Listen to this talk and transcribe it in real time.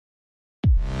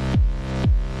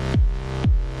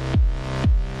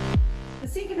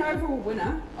overall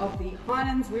winner of the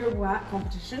Highlands Wearable Art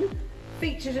competition,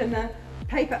 featured in the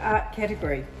paper art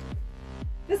category.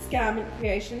 This garment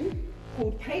creation,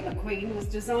 called Paper Queen, was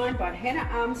designed by Hannah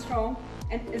Armstrong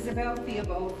and Isabel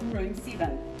Theobald from Room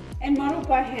 7 and modelled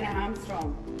by Hannah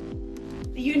Armstrong.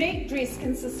 The unique dress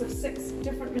consists of 6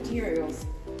 different materials: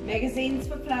 magazines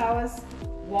for flowers,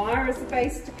 wire as a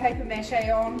base to paper mache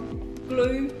on,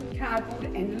 glue, cardboard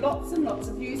and lots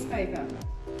of newspaper.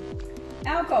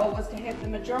 Our goal was to have the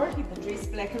majority of the dress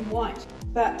black and white,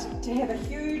 but to have a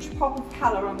huge pop of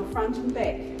colour on the front and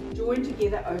back, joined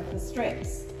together over the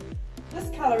straps.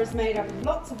 This colour is made up of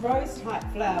lots of rose-type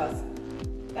flowers.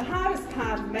 The hardest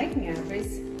part of making our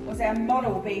dress was our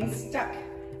model being stuck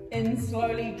in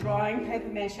slowly drying paper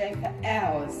mache for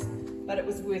hours, but it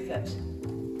was worth it.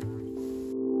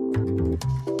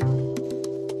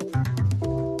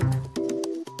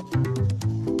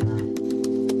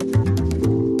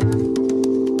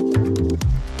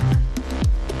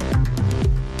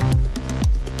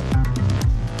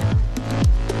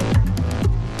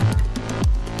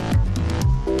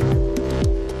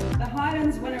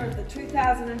 Winner of the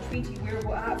 2020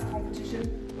 Wearable Arts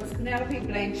competition was Penelope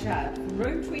Blanchard from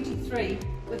Room 23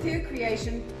 with her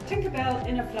creation Tinkerbell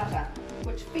in a Flutter,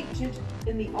 which featured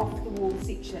in the off-the-wall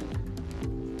section.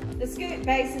 The skirt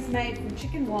base is made from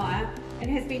chicken wire and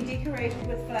has been decorated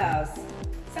with flowers.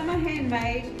 Some are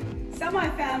handmade, some I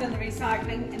found in the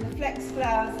recycling, and the flax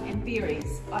flowers and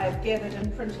berries I have gathered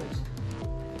and printed.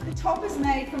 The top is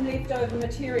made from leftover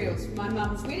materials from my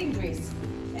mum's wedding dress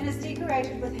and is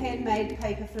decorated with handmade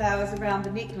paper flowers around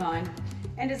the neckline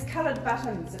and has coloured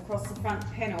buttons across the front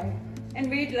panel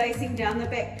and red lacing down the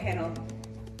back panel.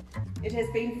 It has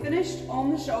been finished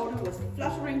on the shoulder with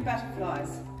fluttering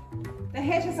butterflies. The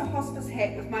hat is a hospice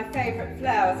hat with my favourite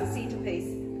flower as a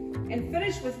centrepiece and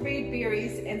finished with red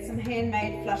berries and some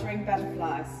handmade fluttering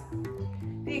butterflies.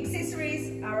 The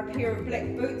accessories are a pair of black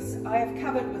boots I have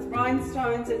covered with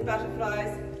rhinestones and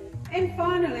butterflies, and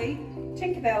finally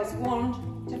Tinkerbell's wand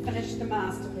to finish the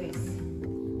masterpiece.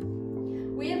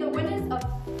 We are the winners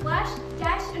of Flash,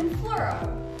 Dash and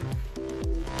Fluoro.